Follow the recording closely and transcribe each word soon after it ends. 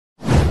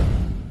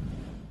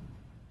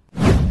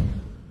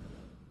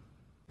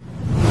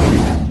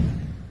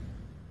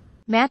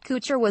Matt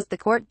Kuchar was the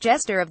court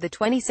jester of the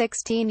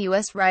 2016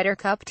 U.S. Ryder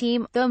Cup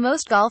team, though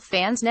most golf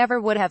fans never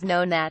would have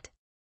known that.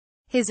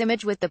 His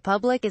image with the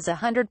public is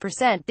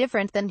 100%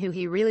 different than who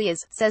he really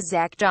is, says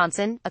Zach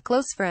Johnson, a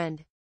close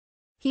friend.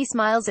 He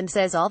smiles and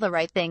says all the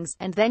right things,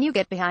 and then you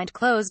get behind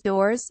closed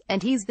doors,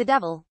 and he's the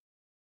devil.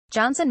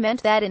 Johnson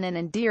meant that in an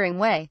endearing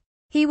way.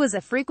 He was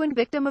a frequent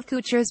victim of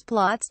Kuchar's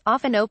plots,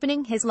 often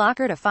opening his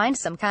locker to find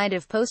some kind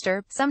of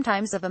poster,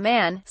 sometimes of a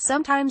man,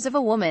 sometimes of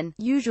a woman,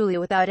 usually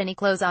without any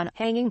clothes on,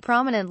 hanging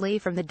prominently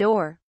from the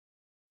door.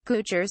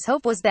 Kuchar's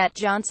hope was that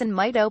Johnson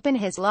might open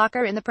his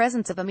locker in the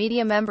presence of a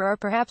media member or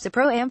perhaps a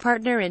pro-am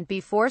partner and be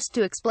forced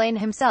to explain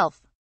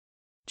himself.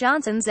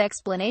 Johnson's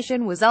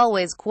explanation was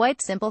always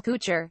quite simple.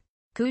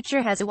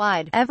 Kuchar has a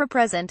wide,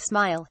 ever-present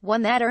smile,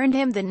 one that earned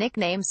him the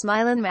nickname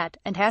Smilin' Matt,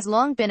 and has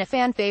long been a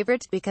fan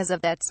favorite because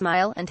of that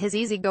smile and his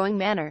easygoing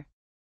manner.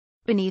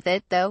 Beneath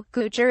it, though,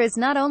 Kuchar is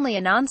not only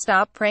a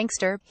non-stop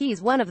prankster,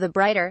 he's one of the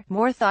brighter,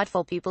 more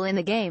thoughtful people in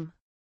the game.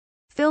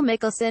 Phil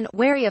Mickelson,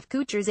 wary of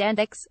Kuchar's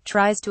antics,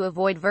 tries to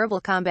avoid verbal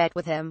combat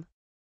with him.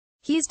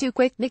 He's too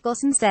quick,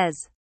 Mickelson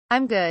says.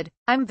 I'm good.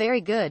 I'm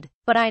very good.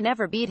 But I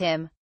never beat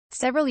him.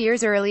 Several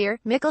years earlier,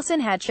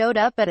 Mickelson had showed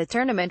up at a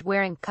tournament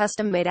wearing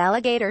custom-made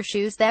alligator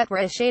shoes that were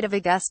a shade of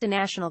Augusta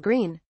National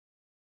Green.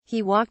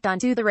 He walked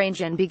onto the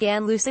range and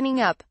began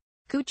loosening up.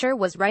 Kuchar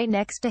was right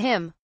next to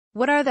him.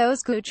 What are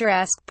those? Kuchar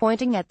asked,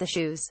 pointing at the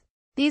shoes.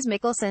 These,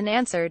 Mickelson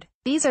answered.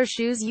 These are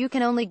shoes you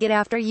can only get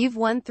after you've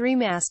won 3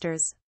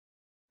 Masters.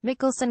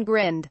 Mickelson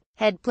grinned.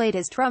 Had played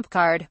his trump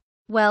card.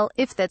 Well,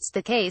 if that's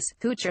the case,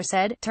 Kuchar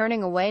said,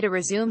 turning away to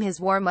resume his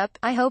warm-up,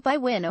 I hope I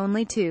win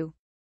only 2.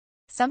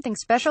 Something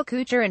special.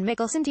 Kuchar and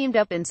Mickelson teamed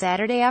up in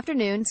Saturday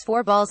afternoon's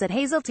 4 balls at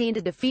Hazeltine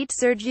to defeat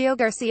Sergio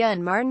Garcia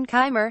and Martin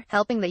Kaymer,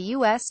 helping the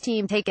U.S.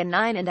 team take a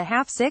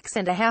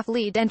 9.5–6.5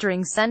 lead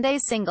entering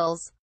Sunday's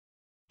singles.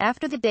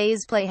 After the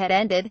day's play had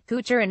ended,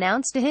 Kuchar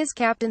announced to his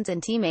captains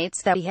and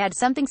teammates that he had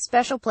something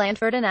special planned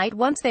for tonight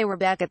once they were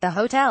back at the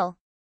hotel.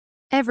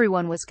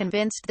 Everyone was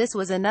convinced this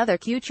was another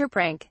Kuchar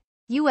prank.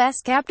 U.S.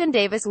 Captain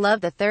Davis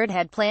Love III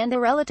had planned a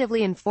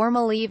relatively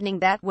informal evening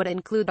that would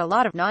include a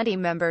lot of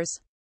non-team members.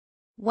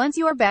 Once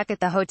you're back at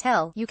the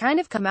hotel, you kind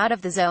of come out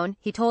of the zone,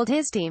 he told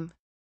his team.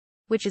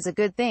 Which is a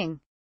good thing.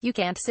 You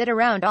can't sit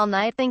around all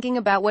night thinking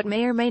about what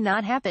may or may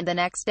not happen the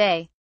next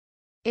day.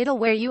 It'll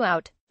wear you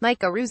out. Mike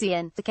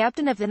Aruzian, the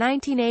captain of the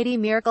 1980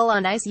 Miracle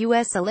on Ice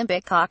U.S.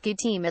 Olympic hockey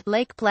team at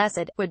Lake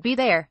Placid, would be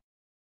there.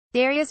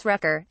 Darius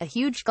Rucker, a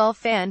huge golf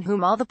fan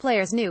whom all the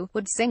players knew,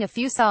 would sing a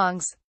few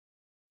songs.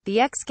 The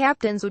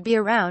ex-captains would be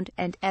around,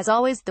 and, as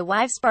always, the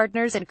wives'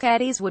 partners and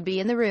caddies would be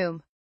in the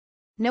room.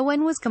 No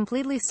one was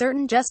completely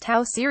certain just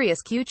how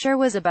serious Kuchar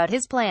was about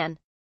his plan.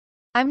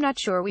 I'm not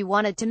sure we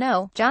wanted to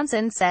know,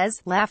 Johnson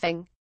says,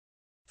 laughing.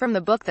 From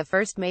the book The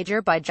First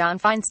Major by John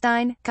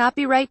Feinstein,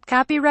 copyright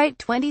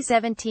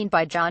 2017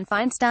 by John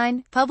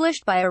Feinstein,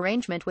 published by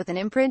arrangement with an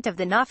imprint of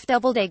the Knopf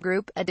Doubleday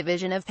Group, a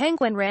division of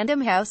Penguin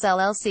Random House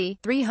LLC,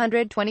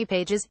 320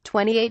 pages,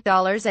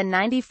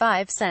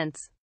 $28.95.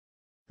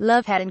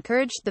 Love had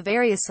encouraged the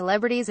various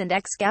celebrities and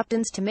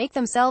ex-captains to make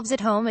themselves at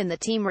home in the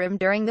team room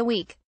during the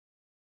week.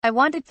 I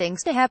wanted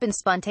things to happen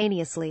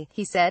spontaneously,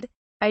 he said.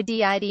 I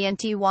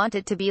didn't want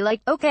it to be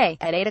like, okay,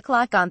 at 8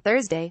 o'clock on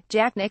Thursday,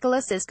 Jack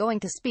Nicklaus is going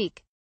to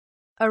speak.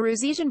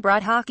 Aruzian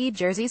brought hockey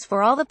jerseys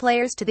for all the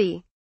players to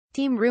the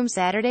team room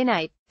Saturday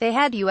night. They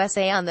had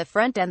USA on the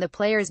front and the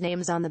players'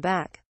 names on the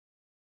back.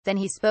 Then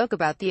he spoke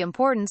about the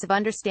importance of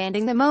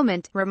understanding the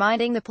moment,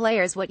 reminding the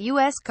players what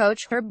U.S. coach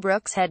Herb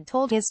Brooks had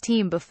told his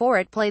team before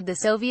it played the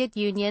Soviet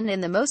Union in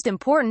the most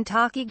important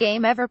hockey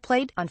game ever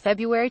played. On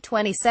February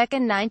 22,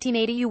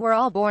 1980, you were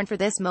all born for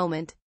this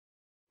moment.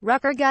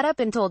 Rucker got up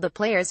and told the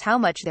players how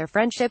much their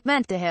friendship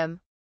meant to him.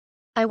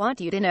 I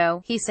want you to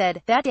know, he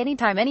said, that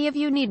anytime any of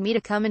you need me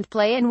to come and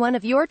play in one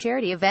of your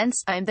charity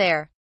events, I'm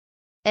there.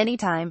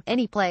 Anytime,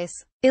 any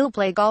place. I'll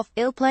play golf,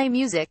 I'll play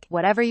music,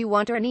 whatever you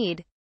want or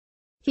need.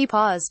 He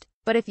paused.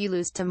 But if you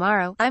lose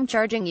tomorrow, I'm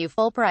charging you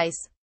full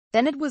price.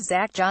 Then it was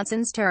Zach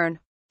Johnson's turn.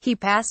 He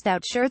passed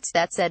out shirts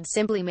that said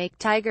simply Make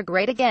Tiger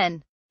Great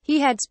Again. He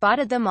had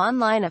spotted them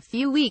online a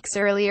few weeks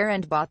earlier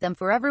and bought them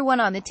for everyone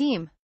on the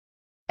team.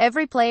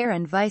 Every player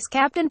and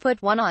vice-captain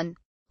put one on.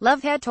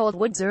 Love had told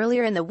Woods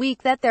earlier in the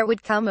week that there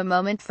would come a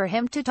moment for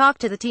him to talk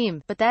to the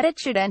team, but that it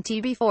shouldn't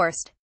be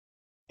forced.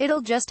 It'll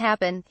just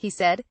happen, he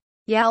said.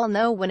 Yeah, I'll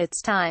know when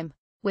it's time.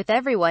 With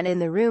everyone in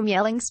the room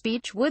yelling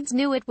speech, Woods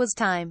knew it was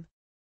time.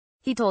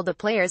 He told the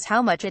players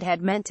how much it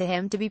had meant to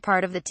him to be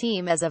part of the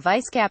team as a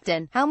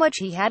vice-captain, how much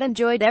he had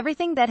enjoyed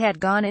everything that had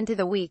gone into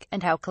the week,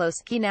 and how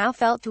close he now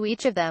felt to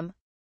each of them.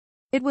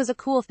 It was a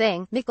cool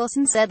thing,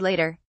 Mickelson said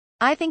later.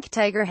 I think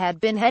Tiger had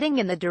been heading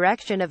in the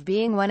direction of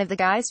being one of the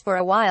guys for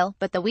a while,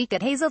 but the week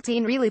at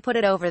Hazeltine really put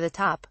it over the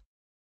top.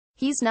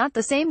 He's not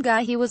the same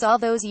guy he was all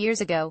those years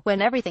ago,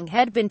 when everything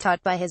had been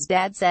taught by his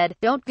dad said,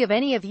 don't give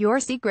any of your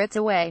secrets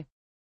away.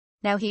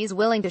 Now he's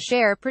willing to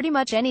share pretty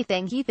much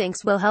anything he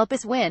thinks will help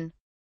us win.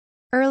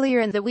 Earlier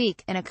in the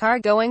week, in a car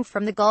going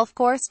from the golf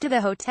course to the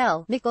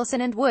hotel,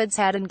 Mickelson and Woods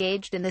had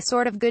engaged in the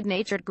sort of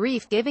good-natured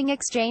grief-giving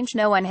exchange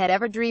no one had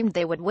ever dreamed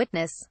they would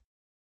witness.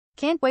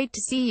 "Can't wait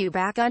to see you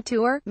back on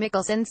tour,"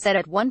 Mickelson said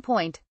at one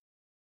point.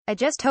 "I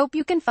just hope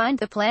you can find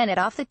the planet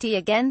off the tee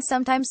again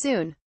sometime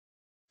soon."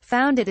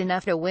 "Found it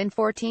enough to win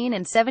 14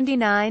 and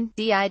 79,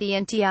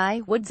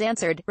 didn't, Woods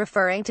answered,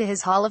 referring to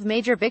his haul of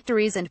major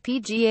victories and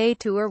PGA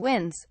Tour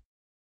wins.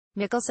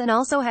 Mickelson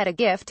also had a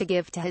gift to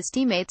give to his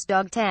teammates,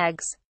 dog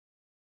tags.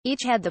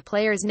 Each had the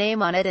player's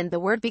name on it and the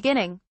word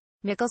beginning.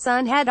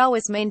 Mickelson had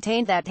always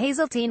maintained that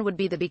Hazeltine would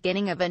be the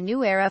beginning of a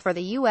new era for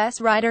the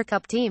U.S. Ryder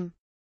Cup team.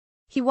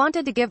 He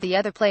wanted to give the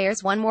other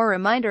players one more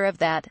reminder of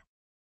that.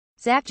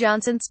 Zach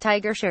Johnson's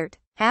Tiger shirt.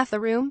 Half the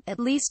room, at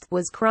least,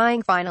 was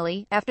crying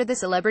finally. After the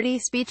celebrity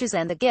speeches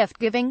and the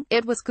gift-giving,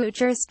 it was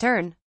Kuchar's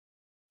turn.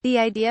 The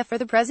idea for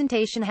the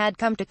presentation had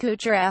come to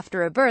Kuchar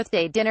after a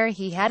birthday dinner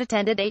he had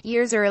attended 8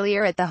 years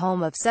earlier at the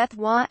home of Seth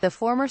Waugh, the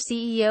former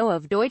CEO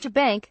of Deutsche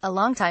Bank, a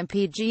longtime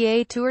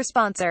PGA Tour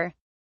sponsor.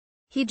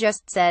 He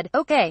just said,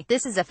 "Okay,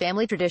 this is a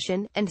family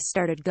tradition," and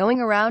started going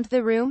around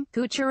the room,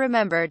 Kuchar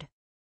remembered.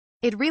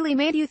 "It really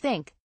made you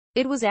think.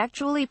 It was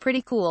actually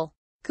pretty cool."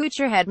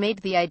 Kuchar had made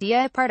the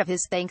idea a part of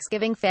his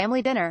Thanksgiving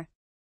family dinner.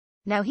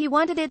 Now he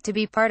wanted it to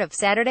be part of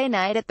Saturday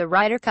night at the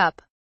Ryder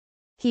Cup.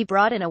 He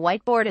brought in a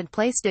whiteboard and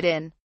placed it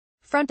in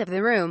front of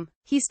the room.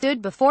 He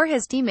stood before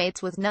his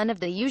teammates with none of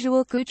the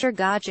usual Kuchar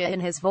gotcha in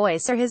his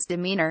voice or his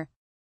demeanor.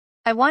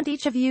 "I want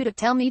each of you to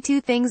tell me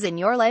 2 things in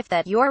your life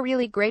that you're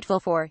really grateful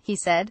for," he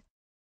said.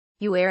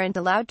 "You aren't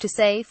allowed to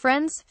say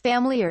friends,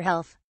 family or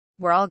health.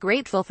 We're all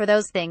grateful for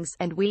those things,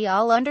 and we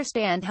all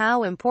understand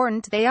how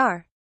important they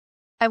are.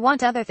 I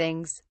want other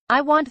things.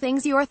 I want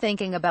things you're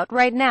thinking about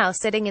right now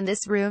sitting in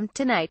this room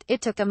tonight."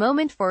 It took a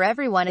moment for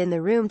everyone in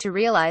the room to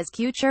realize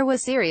Kuchar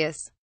was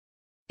serious.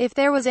 If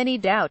there was any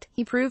doubt,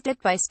 he proved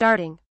it by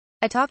starting.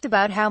 "I talked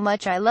about how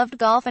much I loved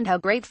golf and how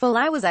grateful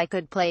I was I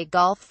could play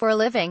golf for a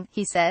living,"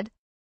 he said.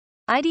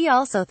 ID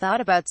also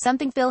thought about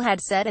something Phil had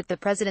said at the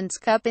President's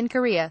Cup in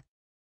Korea.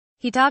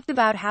 He talked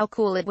about how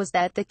cool it was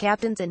that the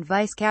captains and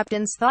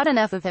vice-captains thought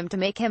enough of him to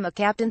make him a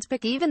captain's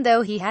pick even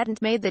though he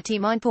hadn't made the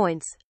team on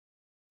points.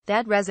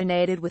 "That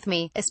resonated with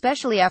me,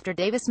 especially after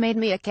Davis made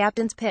me a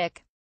captain's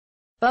pick."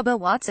 Bubba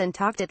Watson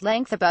talked at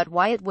length about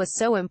why it was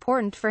so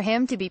important for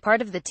him to be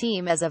part of the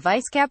team as a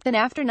vice-captain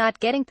after not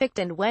getting picked,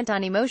 and went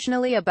on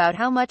emotionally about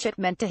how much it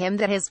meant to him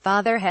that his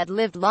father had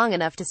lived long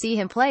enough to see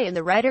him play in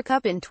the Ryder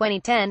Cup in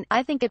 2010.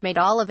 "I think it made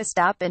all of us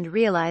stop and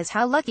realize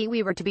how lucky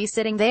we were to be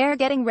sitting there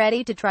getting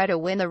ready to try to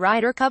win the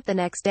Ryder Cup the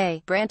next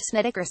day," Brandt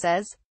Snedeker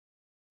says.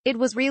 "It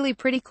was really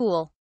pretty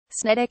cool."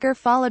 Snedeker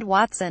followed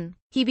Watson.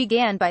 He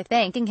began by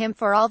thanking him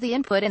for all the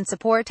input and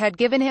support had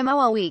given him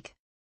all week.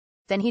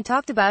 Then he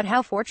talked about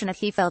how fortunate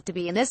he felt to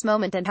be in this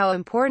moment and how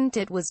important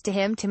it was to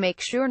him to make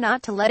sure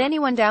not to let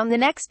anyone down the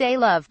next day.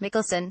 Love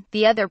Mickelson,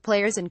 the other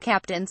players and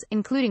captains,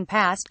 including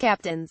past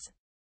captains.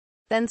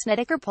 Then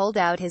Snedeker pulled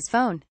out his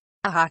phone.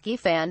 A hockey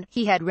fan,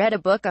 he had read a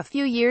book a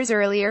few years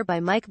earlier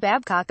by Mike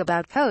Babcock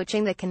about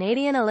coaching the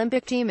Canadian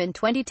Olympic team in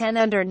 2010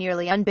 under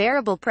nearly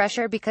unbearable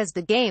pressure because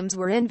the games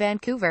were in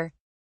Vancouver.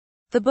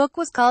 The book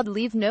was called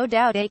Leave No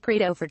Doubt, a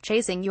credo for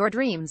chasing your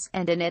dreams,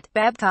 and in it,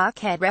 Babcock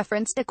had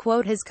referenced a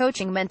quote his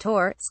coaching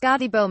mentor,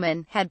 Scotty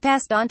Bowman, had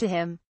passed on to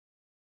him.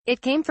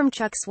 It came from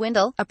Chuck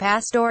Swindoll, a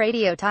past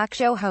radio talk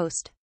show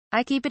host.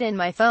 "I keep it in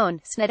my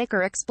phone,"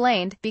 Snedeker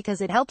explained, "because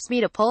it helps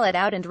me to pull it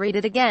out and read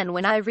it again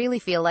when I really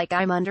feel like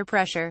I'm under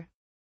pressure."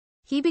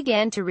 He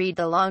began to read,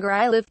 "The longer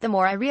I lived, the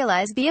more I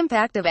realized the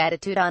impact of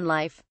attitude on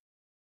life.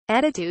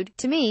 Attitude,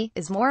 to me,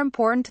 is more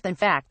important than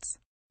facts.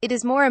 It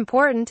is more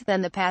important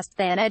than the past,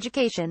 than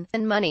education,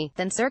 than money,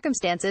 than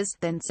circumstances,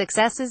 than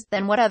successes,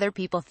 than what other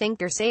people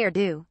think or say or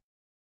do.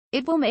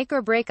 It will make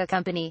or break a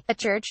company, a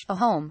church, a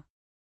home."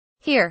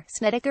 Here,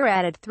 Snedeker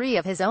added 3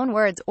 of his own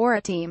words, or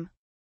a team.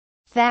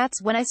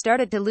 "That's when I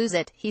started to lose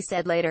it," he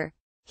said later.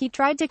 He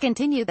tried to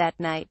continue that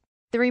night.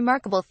 "The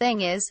remarkable thing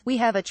is, we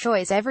have a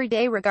choice every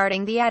day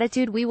regarding the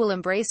attitude we will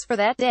embrace for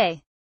that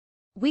day.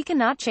 We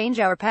cannot change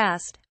our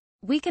past.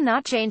 We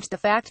cannot change the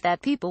fact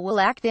that people will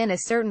act in a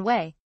certain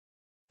way."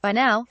 By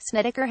now,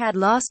 Snedeker had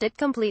lost it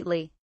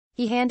completely.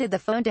 He handed the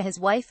phone to his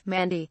wife,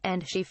 Mandy,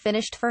 and she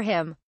finished for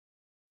him.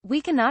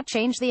 "We cannot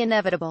change the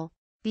inevitable.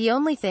 The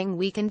only thing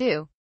we can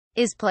do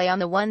is play on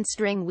the one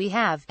string we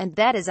have, and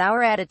that is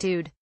our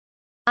attitude.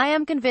 I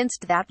am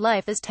convinced that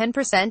life is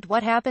 10%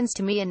 what happens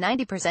to me and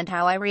 90%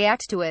 how I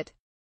react to it.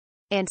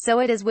 And so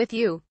it is with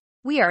you.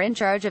 We are in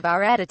charge of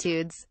our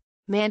attitudes."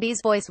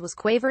 Mandy's voice was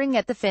quavering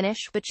at the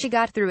finish, but she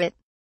got through it.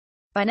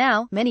 By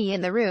now, many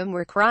in the room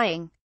were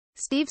crying.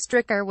 Steve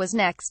Stricker was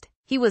next.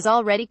 He was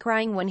already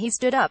crying when he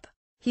stood up.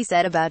 He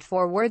said about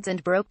 4 words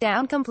and broke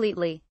down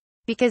completely.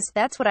 "Because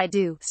that's what I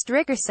do,"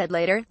 Stricker said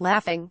later,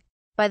 laughing.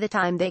 "By the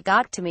time they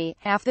got to me,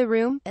 half the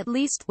room, at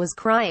least, was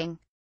crying.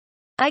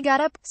 I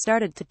got up,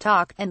 started to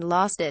talk, and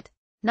lost it.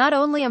 Not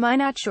only am I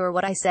not sure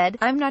what I said,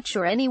 I'm not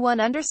sure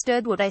anyone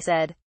understood what I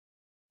said.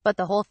 But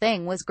the whole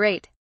thing was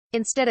great.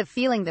 Instead of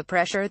feeling the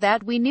pressure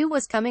that we knew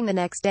was coming the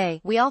next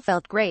day, we all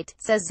felt great,"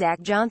 says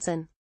Zach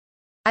Johnson.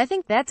 I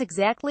think that's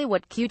exactly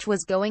what Kuchar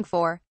was going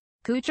for.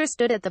 Kuchar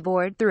stood at the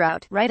board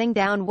throughout, writing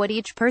down what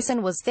each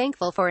person was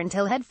thankful for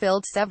until had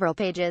filled several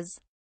pages.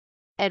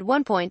 At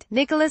one point,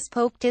 Nicholas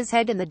poked his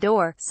head in the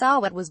door, saw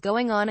what was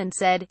going on and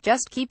said,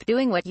 "Just keep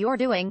doing what you're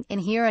doing, in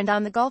here and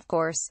on the golf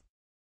course."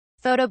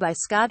 Photo by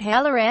Scott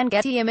Halloran.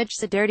 Getty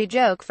Images. A dirty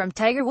joke from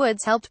Tiger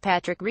Woods helped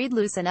Patrick Reed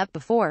loosen up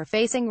before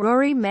facing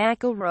Rory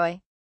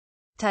McIlroy.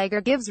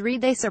 Tiger gives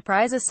Reed a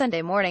surprise. A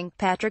Sunday morning,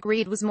 Patrick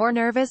Reed was more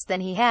nervous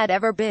than he had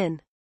ever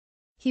been.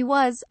 He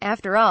was,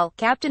 after all,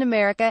 Captain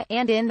America,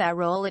 and in that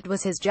role it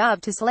was his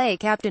job to slay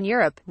Captain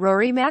Europe,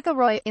 Rory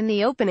McIlroy, in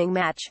the opening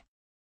match.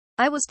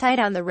 "I was tight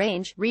on the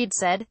range," Reed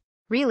said.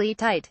 "Really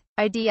tight.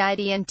 I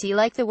didn't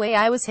like the way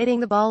I was hitting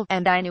the ball,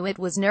 and I knew it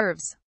was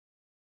nerves.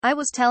 I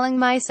was telling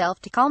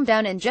myself to calm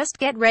down and just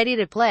get ready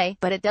to play,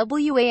 but it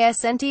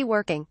wasn't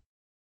working."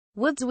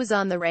 Woods was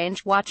on the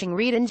range watching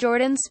Reed and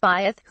Jordan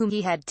Spieth, whom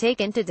he had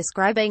taken to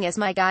describing as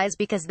 "my guys"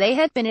 because they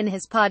had been in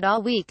his pod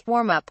all week,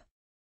 warm up.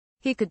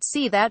 He could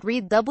see that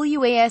Reed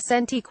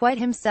wasn't quite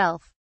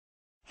himself.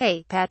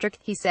 "Hey, Patrick,"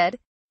 he said.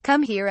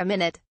 "Come here a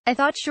minute." I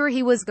thought sure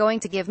he was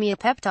going to give me a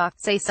pep talk,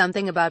 say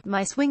something about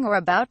my swing or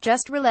about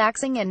just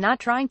relaxing and not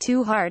trying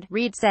too hard,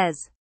 Reed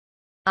says.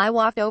 "I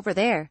walked over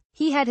there.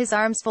 He had his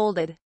arms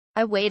folded.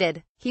 I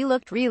waited. He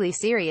looked really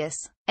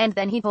serious. And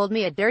then he told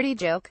me a dirty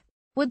joke."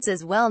 Woods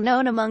is well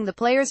known among the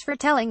players for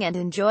telling and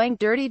enjoying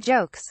dirty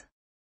jokes.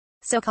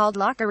 So-called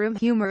locker room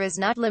humor is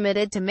not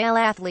limited to male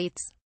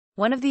athletes.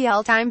 One of the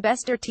all-time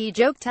best dirty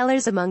joke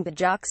tellers among the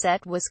jock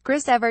set was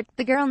Chris Evert,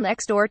 the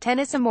girl-next-door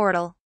tennis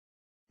immortal.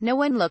 No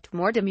one looked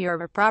more demure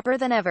or proper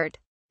than Evert.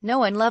 No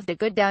one loved a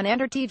good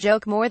down-and-dirty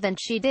joke more than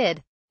she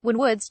did. When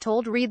Woods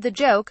told Reed the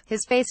joke,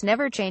 his face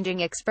never changing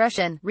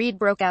expression, Reed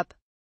broke up.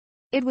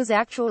 "It was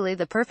actually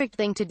the perfect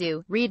thing to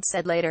do," Reed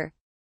said later.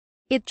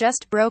 "It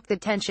just broke the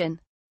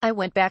tension. I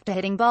went back to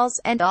hitting balls,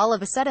 and all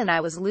of a sudden I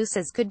was loose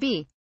as could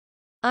be.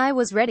 I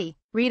was ready."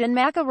 Reed and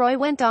McIlroy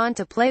went on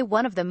to play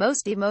one of the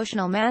most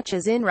emotional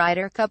matches in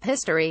Ryder Cup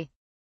history.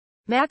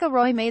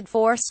 McIlroy made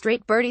 4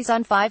 straight birdies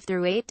on 5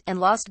 through 8, and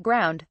lost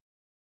ground.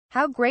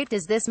 "How great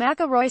is this?"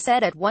 McIlroy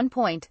said at one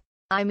point.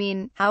 "I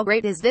mean, how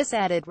great is this?"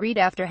 added Reed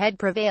after head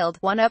prevailed,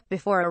 one up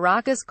before a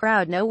raucous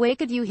crowd. No way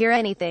could you hear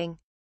anything.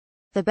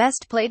 The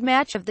best played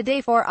match of the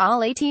day for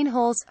all 18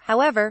 holes,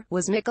 however,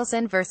 was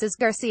Mickelson versus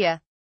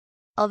Garcia.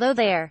 Although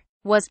there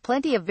was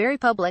plenty of very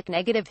public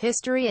negative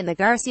history in the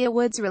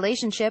Garcia-Woods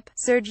relationship,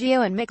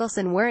 Sergio and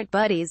Mickelson weren't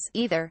buddies,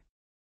 either.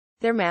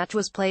 Their match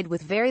was played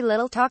with very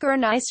little talk or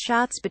nice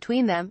shots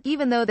between them,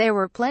 even though there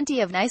were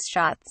plenty of nice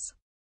shots.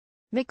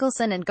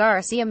 Mickelson and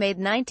Garcia made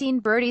 19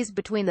 birdies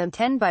between them,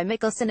 10 by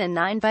Mickelson and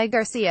 9 by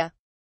Garcia.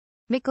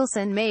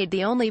 Mickelson made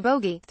the only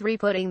bogey, 3,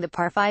 putting the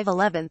par 5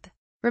 11th.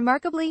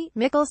 Remarkably,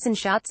 Mickelson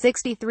shot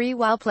 63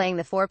 while playing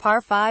the 4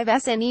 par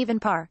 5s an even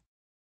par.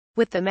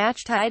 With the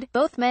match tied,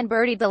 both men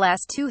birdied the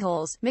last 2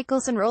 holes,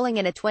 Mickelson rolling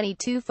in a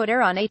 22-footer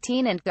on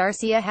 18 and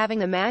Garcia having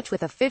the match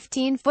with a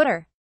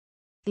 15-footer.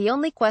 The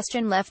only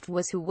question left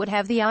was who would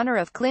have the honor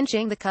of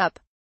clinching the cup.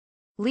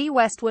 Lee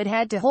Westwood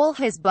had to hole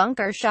his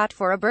bunker shot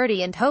for a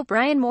birdie and hope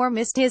Ryan Moore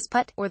missed his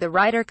putt, or the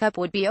Ryder Cup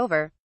would be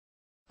over.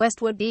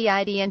 Westwood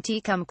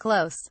didn't come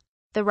close.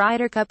 The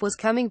Ryder Cup was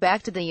coming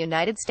back to the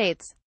United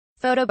States.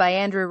 Photo by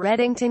Andrew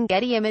Reddington.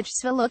 Getty Images.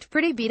 Phil looked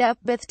pretty beat up.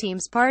 Both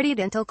teams partied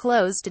until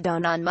close to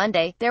dawn on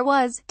Monday. There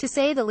was, to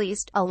say the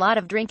least, a lot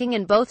of drinking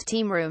in both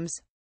team rooms.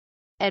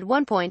 At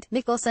one point,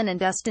 Mickelson and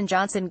Dustin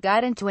Johnson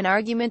got into an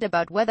argument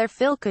about whether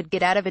Phil could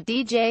get out of a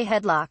DJ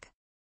headlock.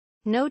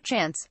 "No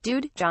chance,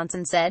 dude,"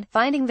 Johnson said,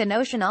 finding the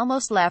notion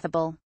almost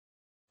laughable.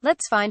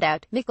 "Let's find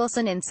out,"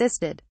 Mickelson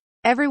insisted.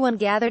 Everyone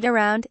gathered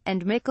around,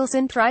 and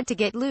Mickelson tried to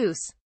get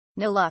loose.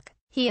 No luck.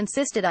 He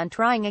insisted on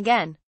trying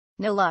again.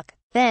 No luck.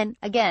 Then,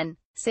 again.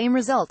 Same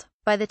result.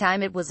 By the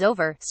time it was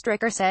over,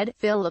 Stricker said,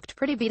 Phil looked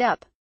pretty beat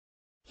up.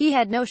 He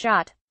had no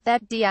shot.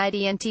 That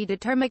didn't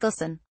deter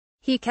Mickelson.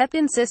 He kept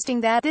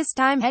insisting that this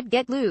time he'd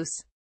get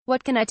loose.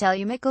 "What can I tell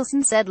you?"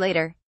 Mickelson said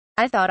later.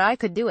 "I thought I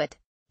could do it."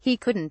 He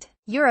couldn't.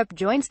 Europe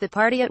joins the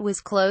party. It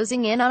was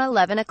closing in on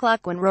 11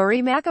 o'clock when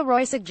Rory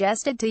McIlroy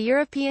suggested to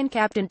European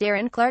captain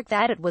Darren Clarke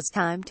that it was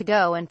time to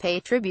go and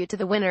pay tribute to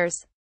the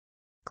winners.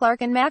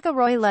 Clarke and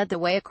McIlroy led the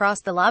way across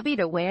the lobby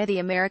to where the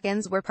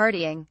Americans were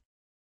partying.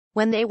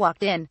 When they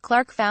walked in,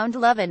 Clarke found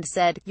Love and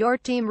said, "Your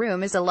team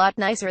room is a lot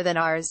nicer than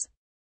ours."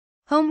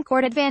 "Home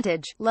court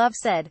advantage," Love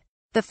said.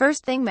 The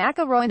first thing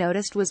McIlroy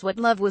noticed was what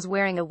Love was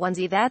wearing, a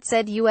onesie that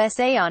said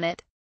USA on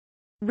it.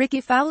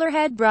 Ricky Fowler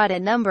had brought a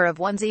number of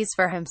onesies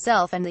for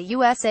himself and the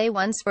USA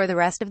ones for the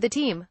rest of the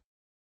team.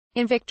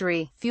 In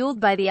victory,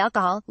 fueled by the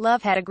alcohol,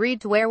 Love had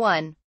agreed to wear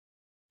one.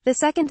 The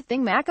second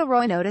thing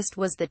McIlroy noticed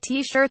was the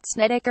t-shirt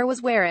Snedeker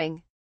was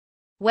wearing.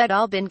 "We'd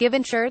all been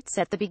given shirts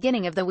at the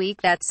beginning of the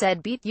week that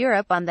said Beat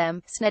Europe on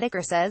them,"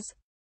 Snedeker says.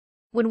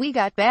 "When we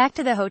got back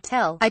to the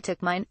hotel, I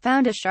took mine,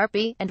 found a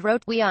Sharpie, and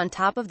wrote 'We' on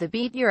top of the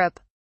Beat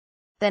Europe.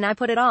 Then I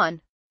put it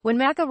on. When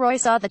McIlroy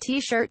saw the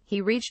t-shirt, he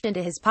reached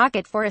into his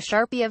pocket for a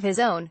Sharpie of his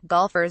own.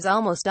 Golfers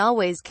almost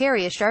always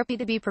carry a Sharpie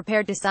to be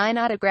prepared to sign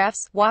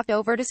autographs. Walked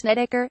over to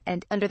Snedeker,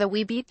 and, under the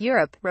 "We Beat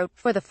Europe" wrote,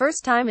 for the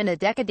first time in a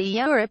decade the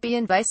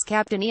European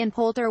vice-captain Ian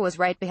Poulter was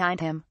right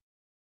behind him.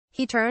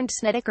 He turned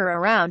Snedeker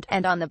around,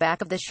 and on the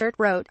back of the shirt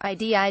wrote, "I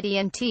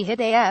didn't hit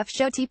AF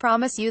show T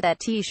promise you that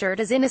t-shirt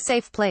is in a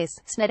safe place,"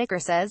 Snedeker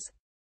says.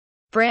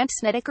 Brandt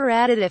Snedeker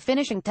added a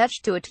finishing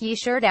touch to a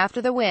t-shirt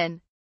after the win.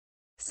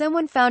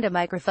 Someone found a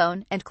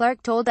microphone, and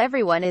Clark told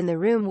everyone in the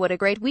room what a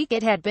great week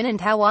it had been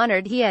and how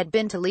honored he had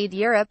been to lead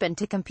Europe and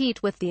to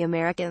compete with the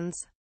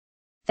Americans.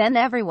 Then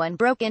everyone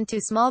broke into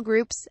small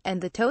groups,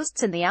 and the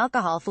toasts and the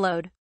alcohol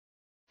flowed.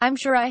 "I'm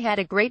sure I had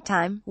a great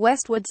time,"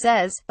 Westwood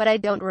says, "but I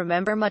don't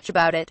remember much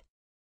about it."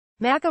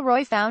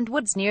 McIlroy found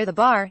Woods near the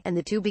bar, and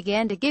the two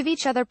began to give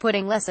each other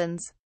putting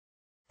lessons.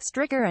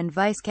 Stricker and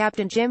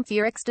vice-captain Jim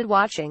Furyk stood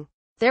watching.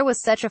 "There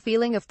was such a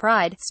feeling of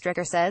pride,"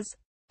 Stricker says.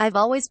 "I've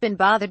always been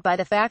bothered by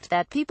the fact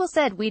that people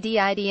said we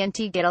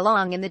didn't get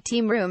along in the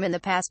team room in the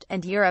past,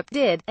 and Europe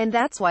did, and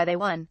that's why they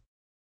won.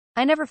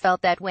 I never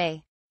felt that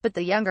way. But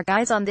the younger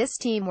guys on this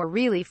team were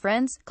really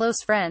friends,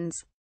 close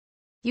friends.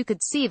 You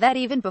could see that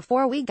even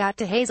before we got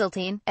to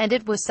Hazeltine, and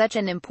it was such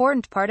an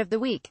important part of the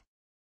week."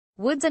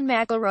 Woods and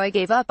McIlroy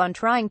gave up on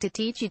trying to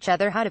teach each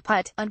other how to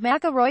putt, and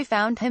McIlroy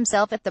found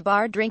himself at the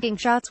bar drinking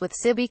shots with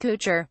Sibby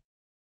Kuchar.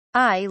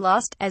 "I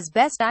lost, as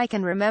best I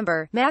can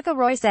remember,"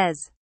 McIlroy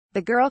says.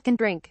 "The girl can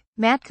drink."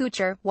 Matt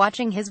Kuchar,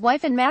 watching his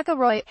wife and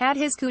McIlroy, had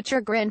his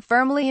Kuchar grin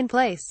firmly in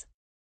place.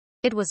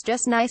 "It was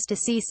just nice to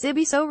see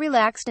Sibby so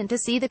relaxed and to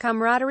see the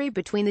camaraderie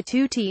between the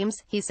two teams,"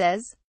 he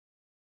says.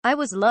 "I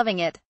was loving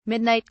it."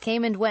 Midnight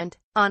came and went.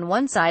 On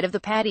one side of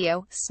the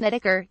patio,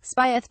 Snedeker,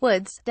 Spieth,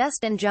 Woods,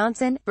 Dustin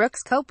Johnson,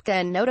 Brooks Koepka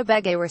and Nota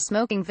Bege were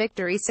smoking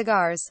victory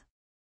cigars.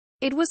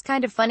 "It was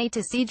kind of funny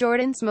to see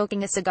Jordan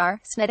smoking a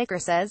cigar," Snedeker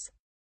says.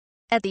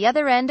 At the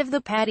other end of the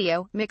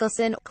patio,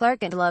 Mickelson,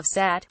 Clark and Love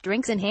sat,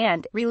 drinks in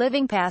hand,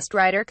 reliving past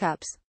Ryder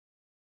Cups.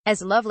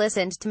 As Love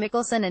listened to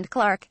Mickelson and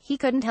Clark, he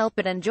couldn't help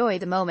but enjoy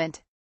the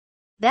moment.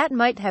 "That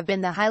might have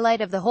been the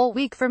highlight of the whole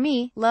week for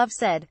me," Love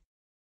said.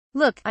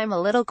 "Look, I'm a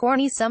little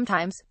corny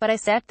sometimes, but I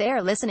sat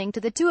there listening to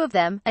the two of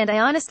them, and I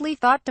honestly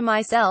thought to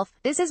myself,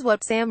 this is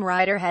what Sam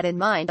Ryder had in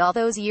mind all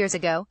those years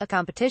ago, a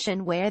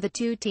competition where the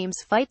two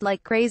teams fight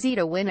like crazy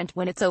to win, and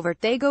when it's over,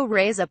 they go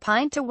raise a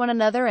pint to one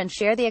another and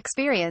share the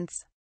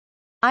experience.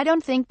 I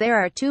don't think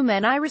there are two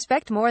men I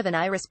respect more than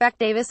I respect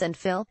Davis and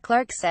Phil,"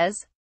 Clark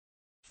says.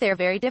 "They're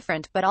very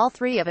different, but all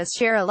three of us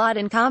share a lot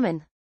in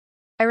common.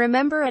 I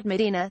remember at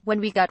Medina, when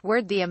we got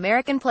word the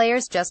American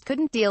players just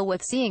couldn't deal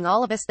with seeing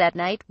all of us that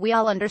night, we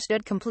all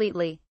understood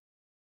completely.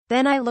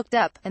 Then I looked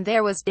up, and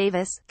there was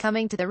Davis,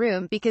 coming to the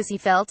room because he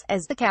felt,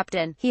 as the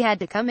captain, he had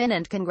to come in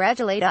and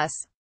congratulate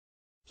us.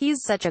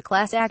 He's such a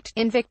class act,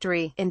 in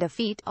victory, in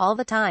defeat, all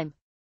the time.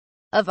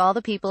 Of all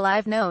the people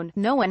I've known,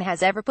 no one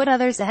has ever put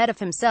others ahead of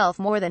himself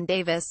more than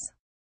Davis.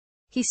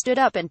 He stood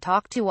up and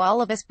talked to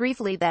all of us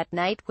briefly that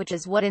night, which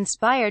is what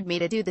inspired me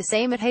to do the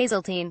same at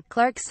Hazeltine,"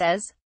 Clark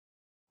says.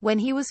 "When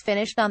he was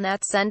finished on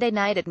that Sunday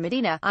night at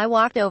Medina, I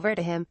walked over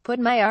to him, put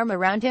my arm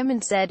around him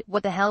and said,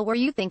 'What the hell were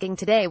you thinking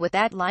today with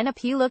that lineup?'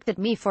 He looked at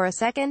me for a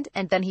second,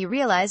 and then he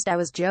realized I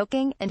was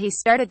joking, and he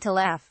started to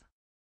laugh.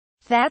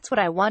 That's what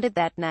I wanted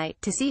that night,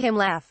 to see him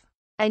laugh.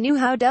 I knew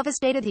how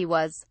devastated he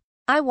was.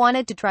 I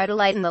wanted to try to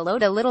lighten the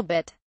load a little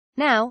bit."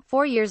 Now,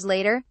 4 years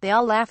later, they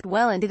all laughed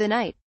well into the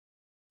night.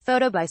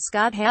 Photo by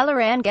Scott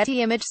Halloran.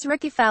 Getty Images.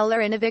 Ricky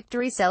Fowler in a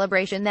victory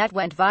celebration that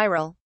went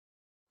viral.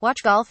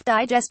 Watch Golf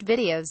Digest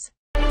videos.